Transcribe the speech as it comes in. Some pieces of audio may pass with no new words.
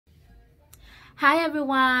Hi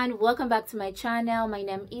everyone, welcome back to my channel. My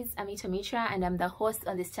name is Amita Mitra and I'm the host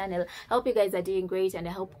on this channel. I hope you guys are doing great and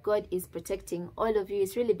I hope God is protecting all of you.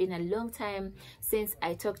 It's really been a long time since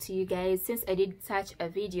I talked to you guys, since I did such a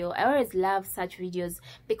video. I always love such videos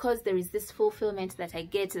because there is this fulfillment that I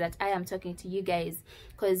get that I am talking to you guys,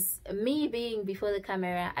 because me being before the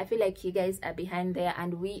camera, I feel like you guys are behind there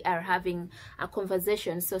and we are having a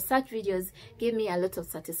conversation. So such videos give me a lot of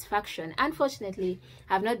satisfaction. Unfortunately,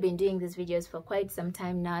 I've not been doing these videos for quite some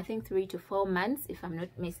time now. I think 3 to 4 months if I'm not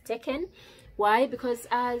mistaken. Why? Because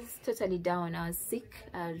I was totally down. I was sick.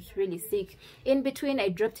 I was really sick. In between, I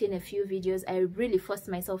dropped in a few videos. I really forced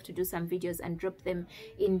myself to do some videos and drop them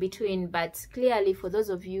in between, but clearly for those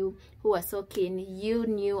of you who are so keen, you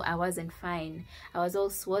knew I wasn't fine. I was all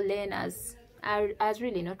swollen. I was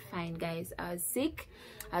really not fine, guys. I was sick.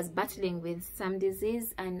 I was battling with some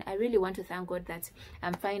disease, and I really want to thank God that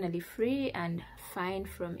I'm finally free and fine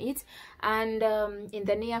from it. And in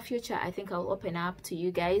the near future, I think I'll open up to you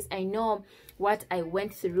guys. I know what I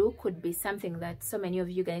went through could be something that so many of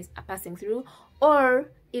you guys are passing through,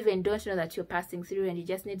 or even don't know that you're passing through and you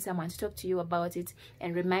just need someone to talk to you about it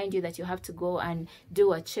and remind you that you have to go and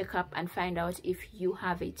do a checkup and find out if you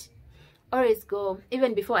have it. Always go,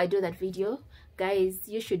 even before I do that video, guys,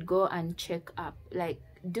 you should go and check up, like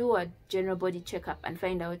do a general body checkup and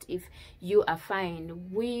find out if you are fine.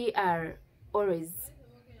 We are always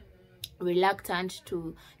reluctant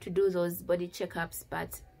to do those body checkups,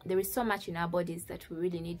 but there is so much in our bodies that we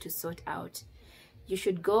really need to sort out. You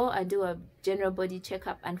should go and do a general body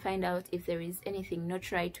checkup and find out if there is anything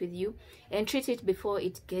not right with you and treat it before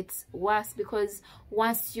it gets worse, because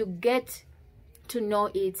once you get to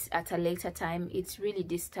know it at a later time, it really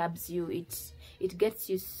disturbs you. It gets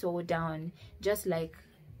you so down, just like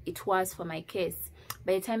it was for my case.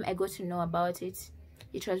 By the time I got to know about it,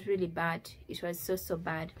 it was really bad. It was so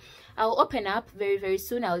bad. I'll open up very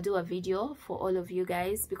soon. I'll do a video for all of you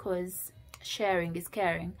guys because sharing is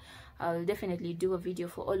caring. I'll definitely do a video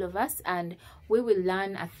for all of us and we will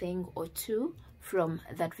learn a thing or two from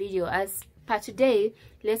that video. As per today,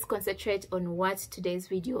 let's concentrate on what today's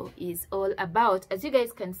video is all about. As you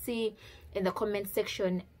guys can see in the comment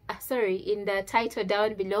section, in the title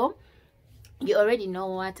down below, you already know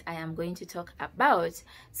what I am going to talk about.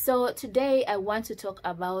 So today I want to talk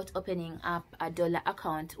about opening up a dollar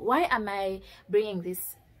account. Why am I bringing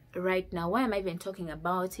this right now? Why am I even talking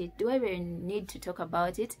about it? Do I even need to talk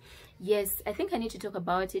about it? Yes, I think I need to talk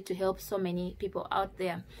about it to help so many people out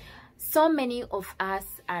there. So many of us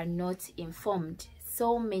are not informed.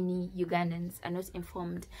 So many Ugandans are not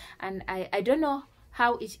informed, and I don't know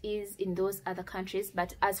how it is in those other countries,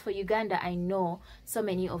 but as for Uganda, I know so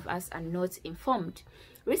many of us are not informed.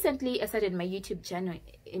 Recently I started my YouTube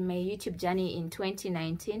journey in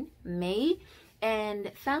 2019 May,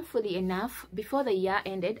 and thankfully enough, before the year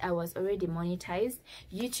ended, I was already monetized.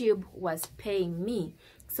 YouTube was paying me.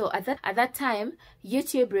 So at that time,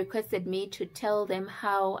 YouTube requested me to tell them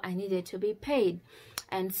how I needed to be paid.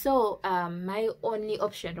 And so my only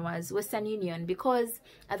option was Western Union, because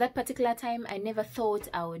at that particular time, I never thought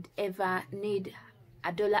I would ever need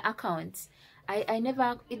a dollar account.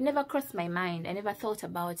 It never crossed my mind. I never thought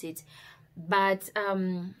about it. But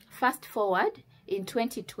fast forward, in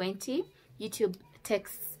 2020, YouTube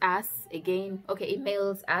texts us again, okay,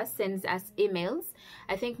 emails us, sends us emails.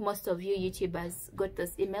 I think most of you YouTubers got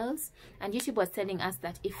those emails, and YouTube was telling us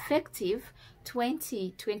that effective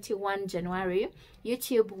 2021 January,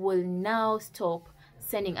 YouTube will now stop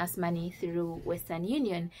sending us money through Western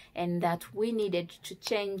Union, and that we needed to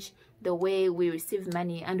change the way we receive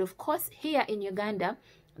money. And of course, here in Uganda,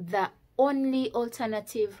 the only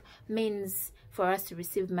alternative means for us to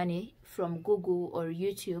receive money from Google or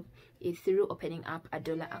YouTube is through opening up a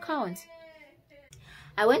dollar account.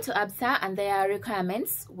 I went to ABSA and their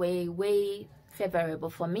requirements were way favorable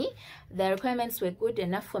for me. The requirements were good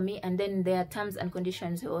enough for me, and then their terms and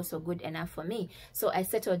conditions were also good enough for me. So I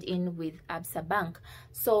settled in with ABSA Bank.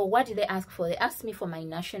 So what did they ask for? They asked me for my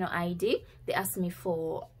national ID. They asked me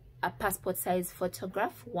for a passport size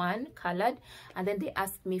photograph, one colored, and then they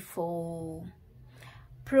asked me for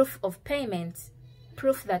proof of payment,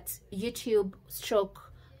 proof that YouTube /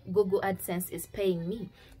 Google AdSense is paying me.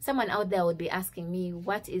 Someone out there would be asking me,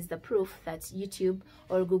 what is the proof that YouTube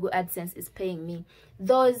or Google AdSense is paying me?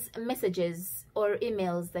 Those messages or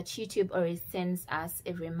emails that YouTube always sends us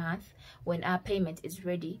every month when our payment is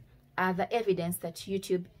ready are the evidence that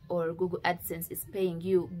YouTube or Google AdSense is paying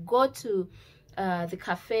you. Go to the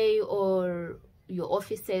cafe or your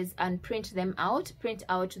offices and print them out. Print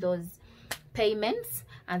out those payments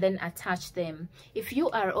and then attach them. If you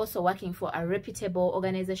are also working for a reputable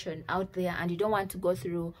organization out there and you don't want to go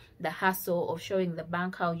through the hassle of showing the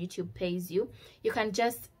bank how YouTube pays you, you can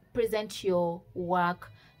just present your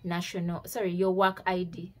work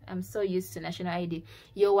ID. I'm so used to national ID.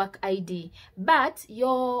 Your work ID, but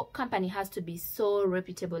your company has to be so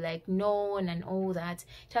reputable, like known and all that.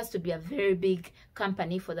 It has to be a very big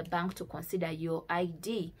company for the bank to consider your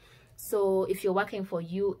ID. So if you're working for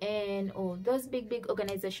UN or those big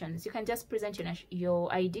organizations, you can just present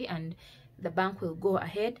your ID and the bank will go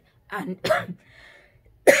ahead and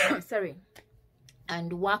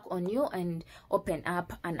and work on you and open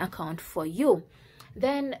up an account for you.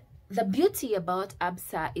 Then the beauty about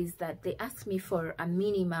ABSA is that they ask me for a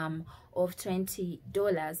minimum of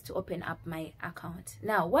 $20 to open up my account.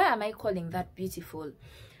 Now, why am I calling that beautiful?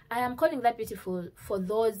 I am calling that beautiful for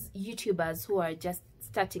those YouTubers who are just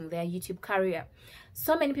starting their YouTube career.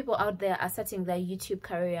 So many people out there are starting their YouTube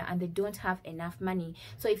career and they don't have enough money.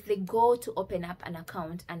 So if they go to open up an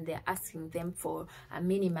account and they're asking them for a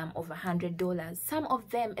minimum of $100, some of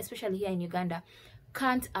them, especially here in Uganda,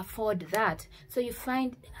 can't afford that. So you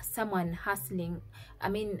find someone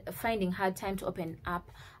finding hard time to open up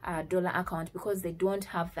a dollar account because they don't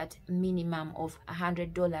have that minimum of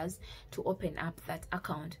 $100 to open up that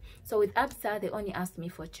account. So with ABSA, they only asked me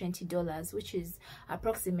for $20, which is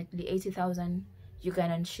approximately 80,000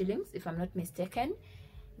 Ugandan shillings, if I'm not mistaken.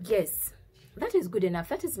 Yes, that is good enough.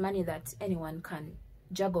 That is money that anyone can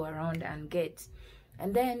juggle around and get.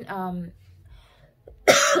 And then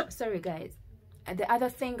sorry guys, the other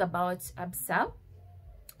thing about ABSA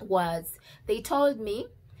was they told me,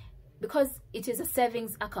 because it is a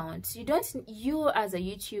savings account, you as a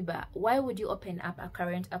YouTuber, why would you open up a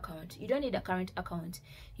current account? You don't need a current account,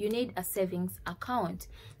 you need a savings account.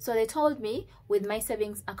 So they told me with my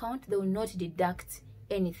savings account, they will not deduct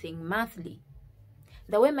anything monthly.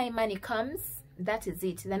 The way my money comes, that is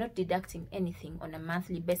it. They're not deducting anything on a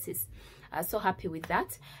monthly basis. So happy with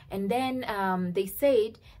that. And then they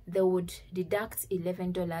said they would deduct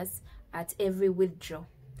 $11 at every withdrawal.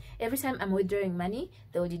 Every time I'm withdrawing money,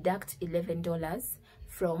 they will deduct $11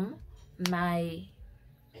 from my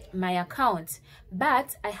account.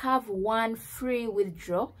 But I have one free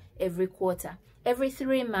withdrawal every quarter. Every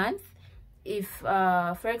 3 months, if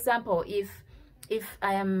for example, if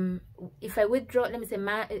I withdraw, let me say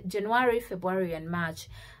January, February and March,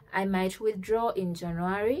 I might withdraw in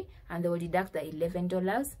January and they will deduct the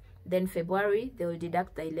 $11. Then February, they will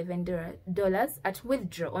deduct the $11 at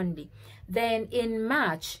withdraw only. Then in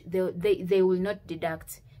March, they will not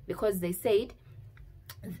deduct, because they said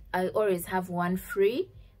I always have one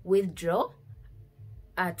free withdraw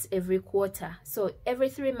at every quarter. So every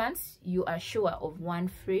 3 months, you are sure of one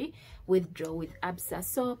free withdraw with ABSA.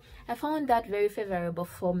 So I found that very favorable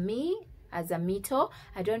for me as a Mito.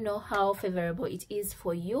 I don't know how favorable it is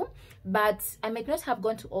for you, but I might not have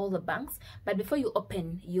gone to all the banks. But before you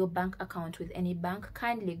open your bank account with any bank,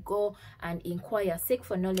 kindly go and inquire, seek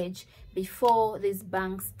for knowledge before these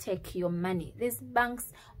banks take your money. These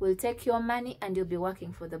banks will take your money and you'll be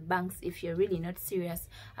working for the banks if you're really not serious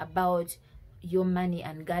about your money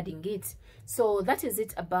and guarding it. So that is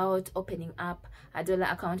it about opening up a dollar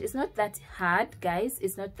account. It's not that hard, guys.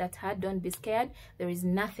 It's not that hard. Don't be scared. There is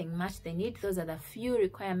nothing much they need. Those are the few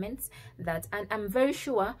requirements that, and I'm very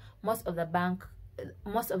sure most of the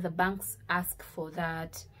banks ask for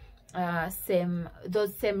that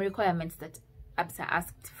those same requirements that ABSA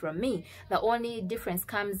asked from me. The only difference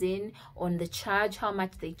comes in on the charge, how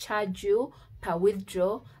much they charge you per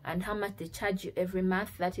withdraw and how much they charge you every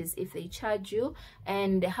month, that is if they charge you,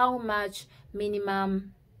 and how much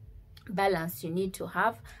minimum balance you need to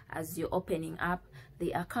have as you're opening up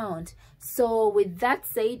the account. So with that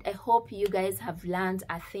said, I hope you guys have learned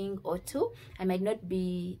a thing or two. I might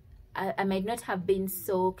not have been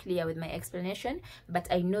so clear with my explanation, but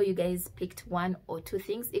I know you guys picked one or two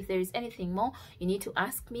things. If there is anything more you need to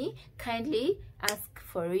ask me, kindly ask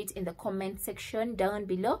for it in the comment section down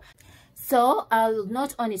below. So I'll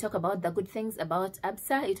not only talk about the good things about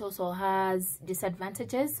ABSA, it also has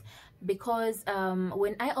disadvantages, because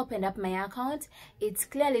when I opened up my account, it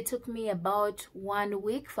clearly took me about 1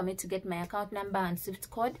 week for me to get my account number and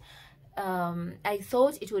SWIFT code. I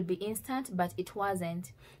thought it would be instant, but it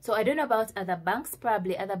wasn't. So I don't know about other banks.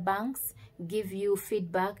 Probably other banks give you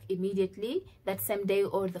feedback immediately that same day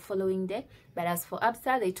or the following day, but as for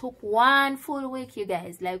ABSA, they took 1 full week, you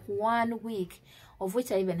guys, like 1 week, of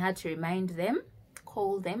which I even had to remind them,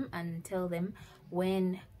 call them and tell them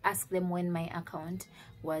ask them when my account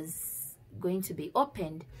was going to be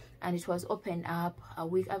opened. And it was opened up a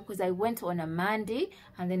week up, because I went on a Monday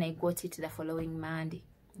and then I got it the following Monday.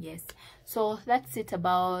 Yes, so that's it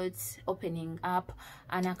about opening up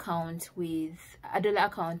an account with a dollar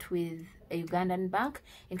account with a Ugandan bank.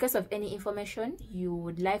 In case of any information you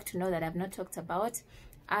would like to know that I've not talked about,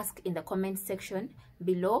 ask in the comment section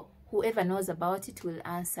below. Whoever knows about it will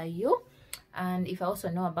answer you, and if I also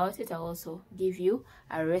know about it, I'll also give you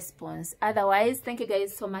a response. Otherwise, thank you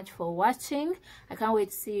guys so much for watching. I can't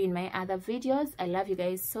wait to see you in my other videos. I love you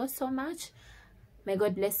guys so much. May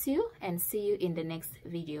God bless you, and see you in the next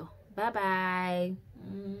video. Bye bye.